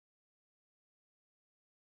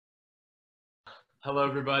Hello,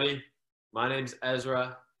 everybody. My name's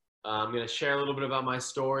Ezra. I'm going to share a little bit about my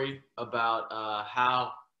story about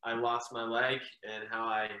how I lost my leg and how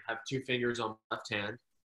I have 2 fingers on my left hand.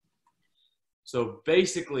 So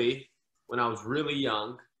basically, when I was really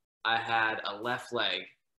young, I had a left leg.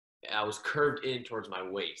 I was curved in towards my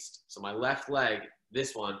waist. So my left leg,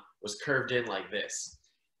 this one, was curved in like this.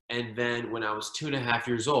 And then when I was 2.5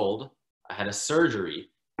 years old, I had a surgery.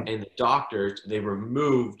 And the doctors, they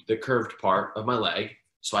removed the curved part of my leg,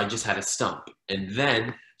 so I just had a stump. And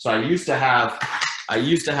then, so I used to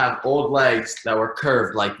have old legs that were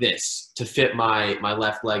curved like this to fit my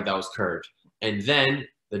left leg that was curved. And then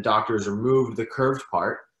the doctors removed the curved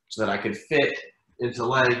part so that I could fit into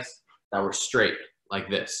legs that were straight like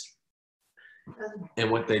this. And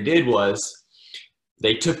what they did was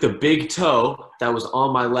they took the big toe that was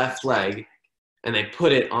on my left leg and they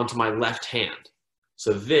put it onto my left hand.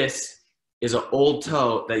 So this is an old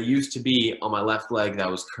toe that used to be on my left leg that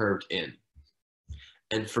was curved in.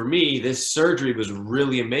 And for me, this surgery was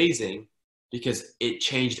really amazing because it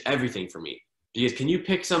changed everything for me. Because can you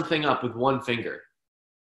pick something up with one finger?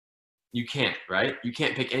 You can't, right? You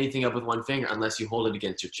can't pick anything up with one finger unless you hold it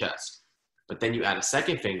against your chest. But then you add a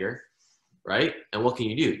second finger, right? And what can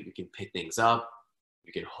you do? You can pick things up,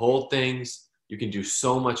 you can hold things, you can do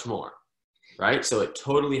so much more, right? So it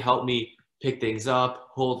totally helped me pick things up,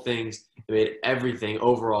 hold things. It made everything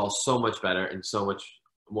overall so much better and so much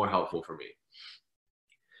more helpful for me.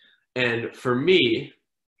 And for me,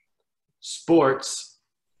 sports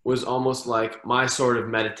was almost like my sort of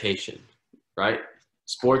meditation, right?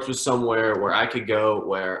 Sports was somewhere where I could go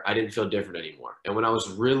where I didn't feel different anymore. And when I was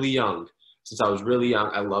really young, since I was really young,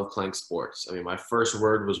 I loved playing sports. I mean, my first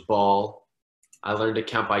word was ball. I learned to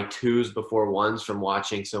count by 2s before 1s from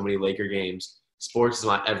watching so many Laker games. Sports is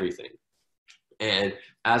my everything. And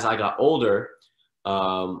as I got older,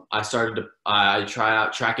 I tried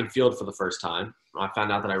out track and field for the first time. I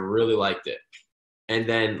found out that I really liked it. And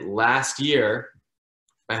then last year,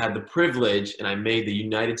 I had the privilege and I made the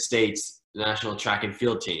United States national track and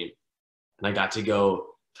field team. And I got to go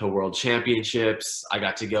to world championships. I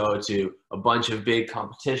got to go to a bunch of big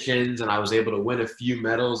competitions and I was able to win a few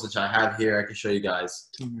medals, which I have here. I can show you guys.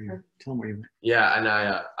 Tell me where you went. Yeah, and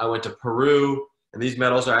I went to Peru. And these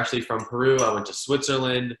medals are actually from Peru. I went to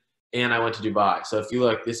Switzerland and I went to Dubai. So if you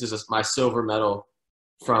look, this is my silver medal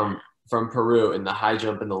from Peru in the high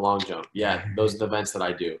jump and the long jump. Yeah, those are the events that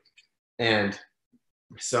I do. And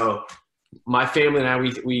so my family and I,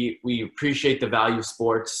 we appreciate the value of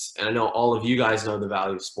sports. And I know all of you guys know the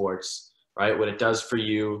value of sports, right? What it does for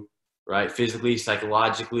you, right? Physically,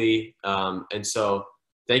 psychologically. And so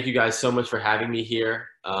thank you guys so much for having me here.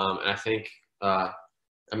 And I think,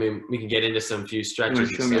 I mean, we can get into some few stretches.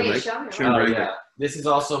 Show me your leg. Oh, yeah. This is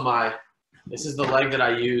also this is the leg that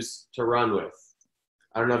I use to run with.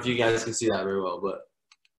 I don't know if you guys can see that very well, but.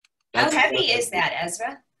 How heavy is that,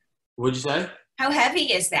 Ezra? What'd you say? How heavy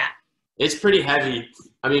is that? It's pretty heavy.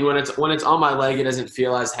 I mean, when it's on my leg, it doesn't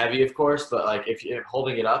feel as heavy, of course, but like if you're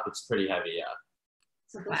holding it up, it's pretty heavy,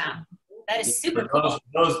 yeah. Wow. That is super cool.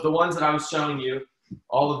 The ones that I was showing you,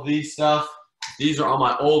 all of these stuff, these are all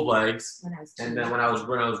my old legs, and then when I was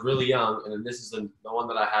really young, and then this is the one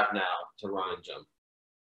that I have now to run and jump.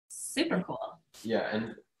 Super cool. Yeah,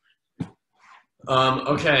 and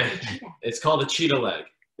okay, it's called a cheetah leg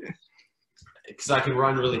because I can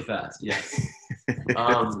run really fast. Yes.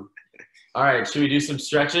 All right, should we do some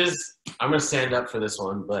stretches? I'm gonna stand up for this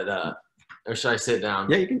one, but or should I sit down?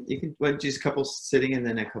 Yeah, you can. Well, just a couple sitting and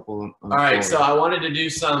then a couple on all right, so I wanted to do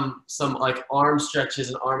some like arm stretches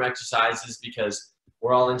and arm exercises because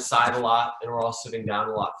we're all inside a lot and we're all sitting down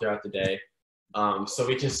a lot throughout the day. So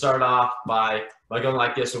we can start off by going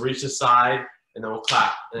like this. We'll reach the side and then we'll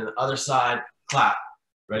clap. And then the other side, clap.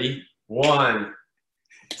 Ready? 1,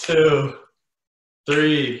 2,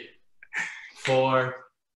 3, 4,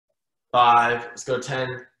 5. Let's go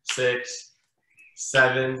 10, 6,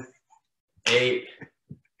 7, 8,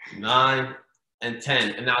 9, and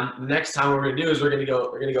 10. And now the next time what we're gonna do is we're gonna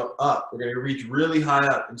go up. We're gonna reach really high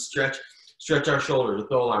up and stretch our shoulders,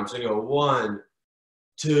 the whole arm. So we're gonna go 1,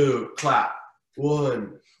 2, clap.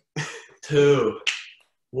 1, 2,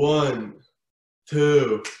 1,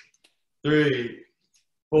 2, 3,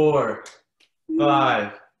 4,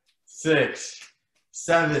 5, 6,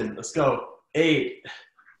 7. Let's go. 8,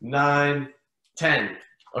 9, 10.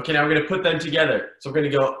 Okay, now we're gonna put them together. So we're gonna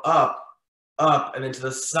go up, and then to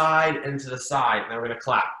the side and to the side. Now we're gonna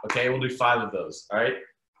clap. Okay, we'll do 5 of those. All right.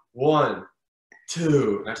 1,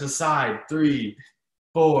 2. Now to the side. 3,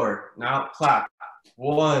 4. Now clap.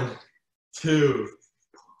 1, 2,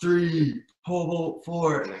 3,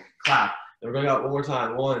 4, and then clap. Then we're going out one more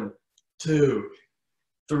time. 1, 2,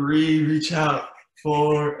 3, reach out,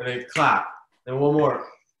 4, and then clap. And one more.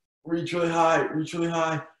 Reach really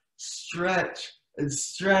high, stretch, and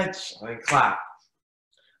stretch, and then clap.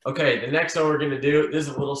 Okay, the next one we're gonna do, this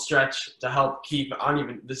is a little stretch to help keep,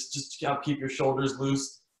 just to help keep your shoulders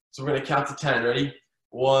loose. So we're gonna count to 10, ready?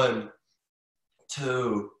 1,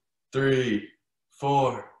 2, 3,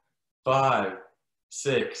 4, 5,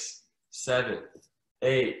 6, 7,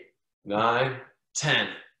 8, 9, 10.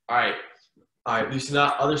 All right, loosen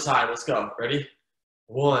up, other side, let's go, ready?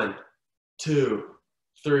 1, 2,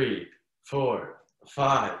 3, 4,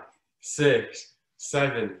 5, 6,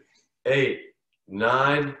 7, 8,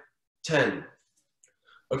 9, 10.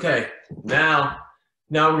 Okay, now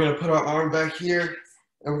we're gonna put our arm back here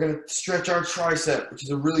and we're gonna stretch our tricep, which is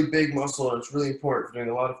a really big muscle and it's really important for doing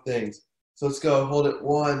a lot of things. So let's go, hold it,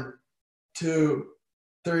 1, 2,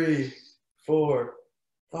 3, 4,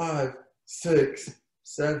 5, 6,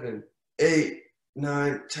 7, 8,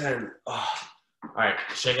 9, 10. Oh. All right,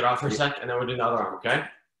 shake it off for a sec, and then we'll do the other arm, okay?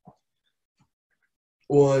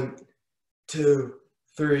 1, 2,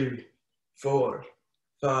 3, 4,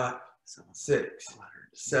 5, 6,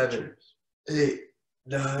 7, 8,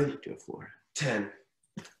 9, 10.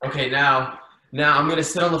 Okay, now I'm gonna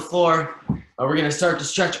sit on the floor, and we're gonna start to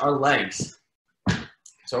stretch our legs.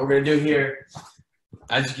 So what we're gonna do here,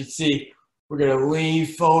 as you can see, we're gonna lean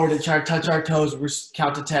forward and try to touch our toes. We're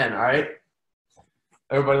count to 10, all right?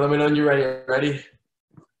 Everybody, let me know when you're ready. Ready?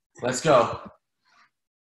 Let's go.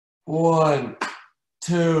 1,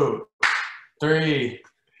 2, 3,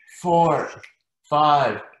 4,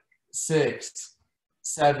 5, 6,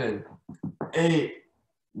 7, 8,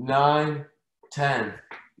 9, 10.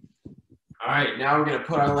 All right, now we're gonna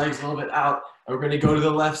put our legs a little bit out, and we're gonna go to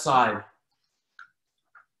the left side.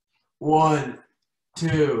 1,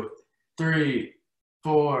 2, 3,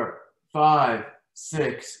 4, 5,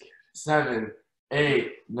 6, 7,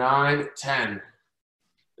 8, 9, 10.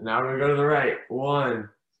 Now we're gonna go to the right. 1,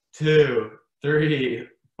 2, 3,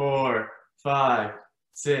 4, 5,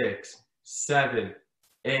 6, 7,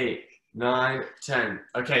 8, 9, 10.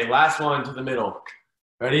 Okay, last one to the middle.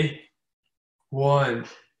 Ready? 1,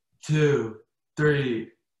 2,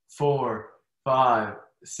 3, 4, 5,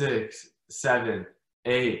 6, 7,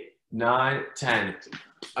 8, 9, 10.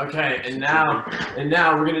 Okay, and now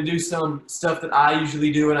we're gonna do some stuff that I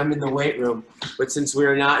usually do when I'm in the weight room. But since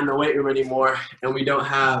we're not in the weight room anymore and we don't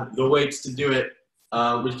have the weights to do it,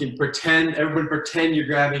 we can pretend. Everyone pretend you're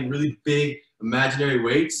grabbing really big imaginary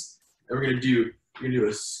weights, and we're gonna do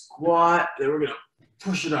a squat. Then we're gonna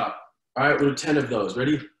push it up. All right, we'll do 10 of those.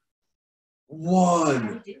 Ready?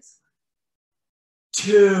 1,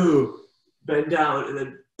 2, bend down, and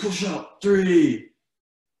then push up. 3,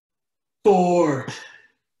 4,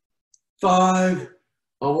 5,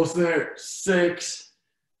 almost there. 6,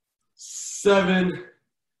 7,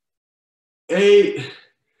 8,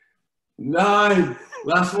 9.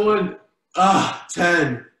 Last one.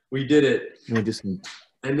 10. We did it. Can we do some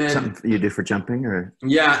And then something you do for jumping, or?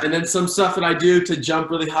 yeah, and then some stuff that I do to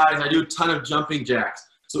jump really high is I do a ton of jumping jacks.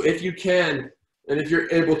 So if you can, and if you're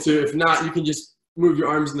able to, if not, you can just move your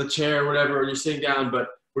arms in the chair or whatever, or you're sitting down. But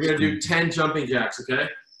we're gonna do 10 jumping jacks. Okay?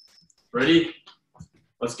 Ready?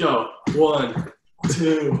 Let's go. 1,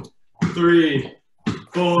 2, 3,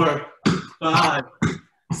 4, 5,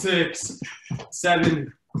 6,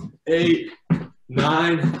 7, 8,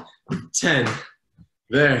 9, 10.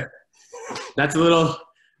 There. That's a little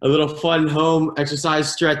fun home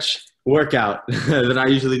exercise stretch workout that I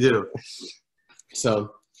usually do.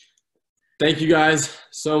 So thank you guys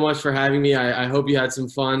so much for having me. I hope you had some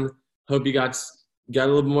fun. Hope you got a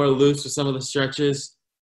little more loose with some of the stretches.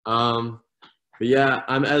 But yeah,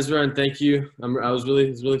 I'm Ezra, and thank you. It was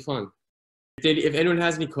really fun. If anyone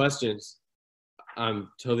has any questions,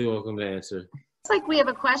 I'm totally welcome to answer. Looks like we have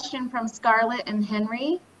a question from Scarlett and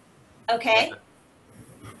Henry. Okay.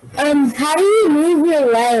 How do you move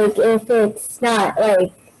your leg if it's not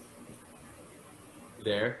like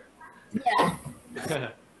There. yeah?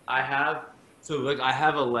 I have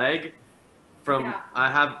a leg from I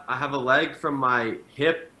have a leg from my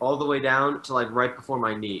hip all the way down to like right before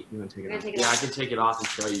my knee. You want to take You're it gonna off? take it Yeah, I off. can take it off and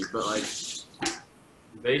show you, but like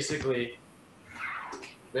basically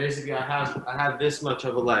I have this much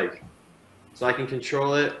of a leg. So I can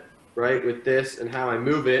control it right with this and how I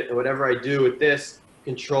move it, and whatever I do with this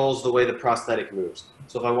controls the way the prosthetic moves.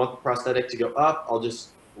 So if I want the prosthetic to go up, I'll just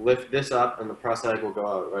lift this up and the prosthetic will go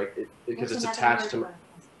out, right? Because it's attached to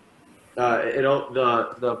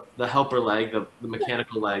the helper leg, the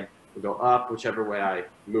mechanical leg will go up whichever way I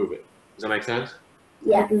move it. Does that make sense?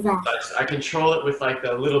 Yeah, exactly. I control it with like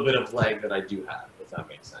the little bit of leg that I do have, if that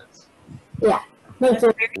makes sense. Yeah. Thank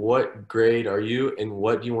you. What grade are you, and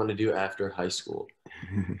what do you want to do after high school?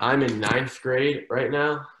 I'm in 9th grade right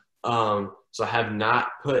now, so I have not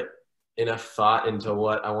put enough thought into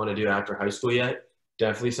what I want to do after high school yet.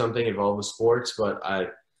 Definitely something involved with sports, but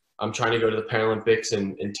I'm trying to go to the Paralympics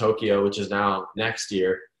in Tokyo, which is now next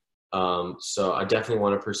year. So I definitely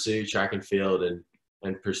want to pursue track and field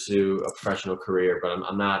and pursue a professional career, but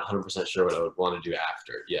I'm not 100% sure what I would want to do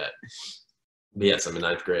after yet. But yes, I'm in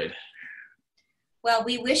 9th grade. Well,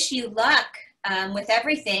 we wish you luck with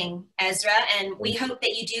everything, Ezra, and we hope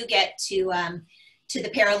that you do get to the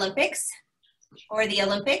Paralympics or the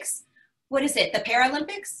Olympics. What is it, the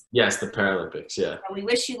Paralympics? Yes, the Paralympics, yeah. Well, we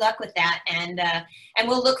wish you luck with that, and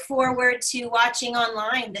we'll look forward to watching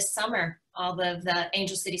online this summer all of the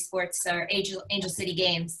Angel City Sports or Angel City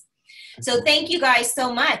Games. So thank you guys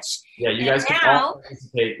so much. Yeah, you guys can all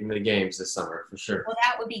participate in the games this summer for sure. Well,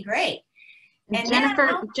 that would be great. And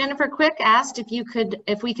Jennifer Quick asked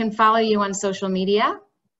if we can follow you on social media.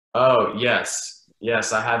 Oh yes,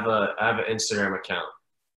 I have an Instagram account.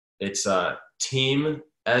 It's Team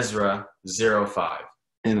Ezra 05.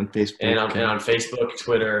 And on Facebook. And on Facebook,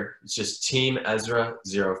 Twitter, it's just Team Ezra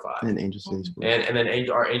 05. And Angel City Sports. And then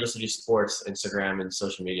our Angel City Sports Instagram and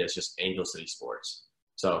social media is just Angel City Sports.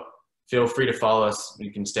 So feel free to follow us.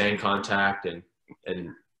 You can stay in contact and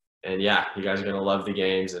yeah, you guys are gonna love the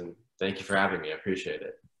games, and thank you for having me. I appreciate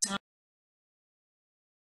it.